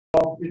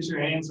get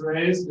your hands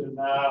raised, and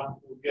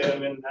we'll get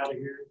them in and out of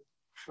here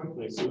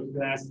quickly. So who's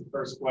going to ask the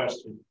first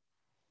question?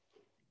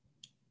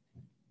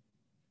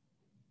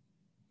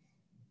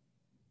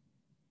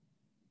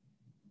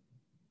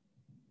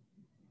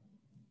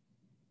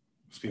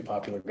 Must be a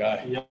popular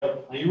guy.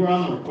 Yep, you were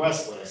on the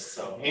request list,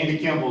 so Andy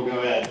Kimball, go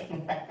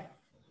ahead.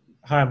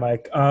 Hi,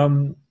 Mike.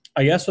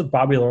 I guess with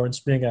Bobby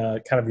Lawrence being a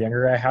kind of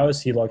younger guy, how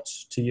has he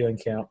looked to you in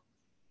camp?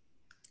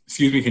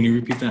 Excuse me, can you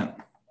repeat that?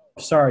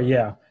 Sorry,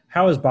 yeah.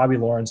 How has Bobby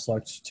Lawrence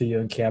looked to you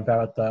in camp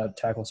out at the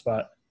tackle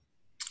spot?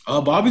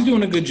 Bobby's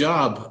doing a good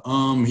job.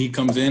 He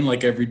comes in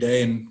like every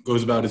day and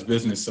goes about his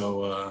business,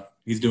 so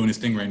he's doing his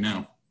thing right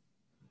now.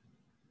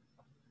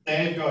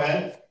 Dave, go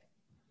ahead.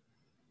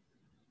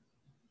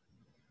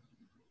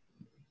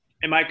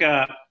 Hey, Mike,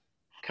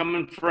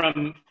 coming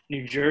from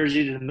New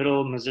Jersey to the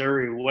middle of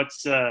Missouri,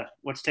 what's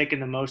taken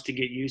the most to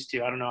get used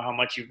to? I don't know how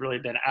much you've really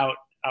been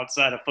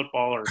outside of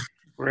football or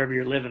wherever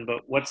you're living,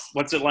 but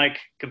what's it like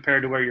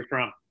compared to where you're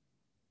from?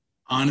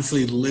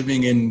 Honestly,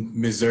 living in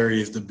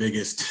Missouri is the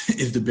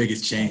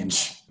biggest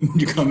change.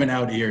 You're coming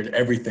out here,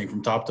 everything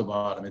from top to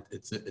bottom.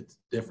 It's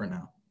different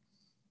now.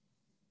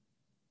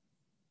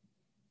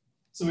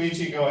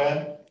 Suichi, go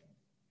ahead.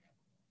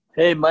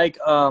 Hey, Mike.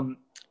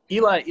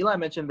 Eli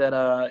mentioned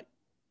that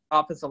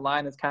offensive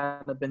line has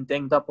kind of been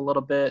dinged up a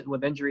little bit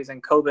with injuries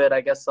and COVID,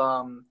 I guess.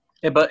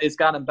 But it's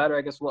gotten better.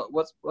 I guess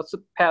what's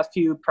the past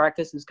few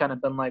practices kind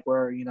of been like,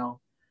 where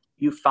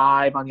you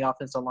five on the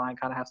offensive line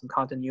kind of have some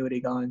continuity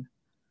going?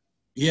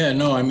 Yeah,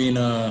 no, I mean,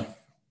 no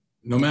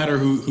matter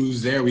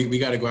who's there, we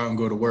got to go out and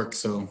go to work.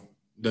 So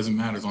it doesn't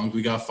matter. As long as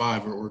we got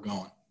five, we're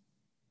going.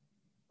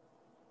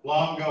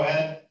 Long, go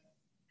ahead.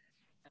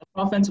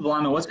 Offensive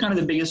lineman, what's kind of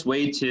the biggest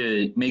way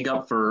to make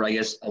up for, I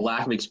guess, a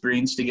lack of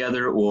experience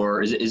together?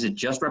 Or is it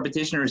just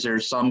repetition, or is there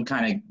some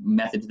kind of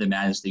method to the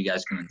madness that you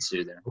guys can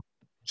ensue there?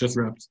 Just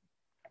reps.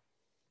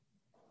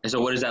 And so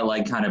what is that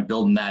like, kind of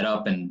building that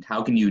up, and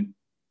how can you,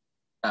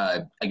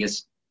 I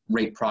guess,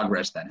 rate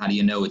progress then? How do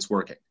you know it's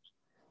working?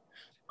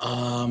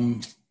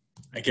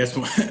 I guess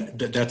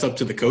that's up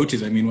to the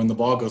coaches. I mean, when the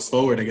ball goes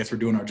forward, I guess we're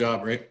doing our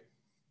job, right?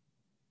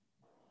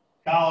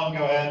 Colin,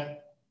 go ahead.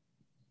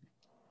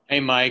 Hey,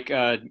 Mike.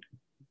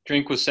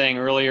 Drink was saying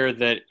earlier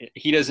that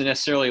he doesn't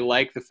necessarily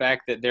like the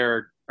fact that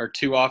there are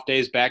 2 off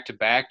days back to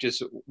back.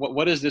 Just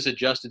what has this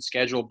adjusted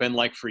schedule been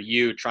like for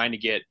you, trying to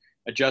get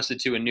adjusted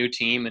to a new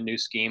team, a new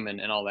scheme,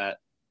 and all that?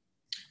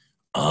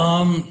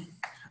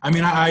 I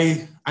mean,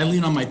 I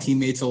lean on my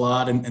teammates a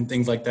lot and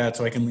things like that,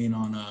 so I can lean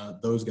on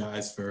those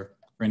guys for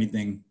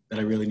anything that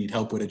I really need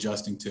help with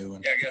adjusting to.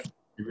 And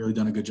you've really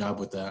done a good job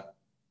with that.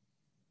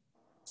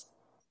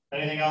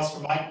 Anything else for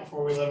Mike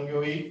before we let him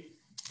go eat?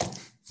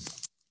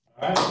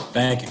 All right.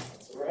 Thank you.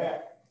 That's a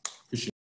wrap.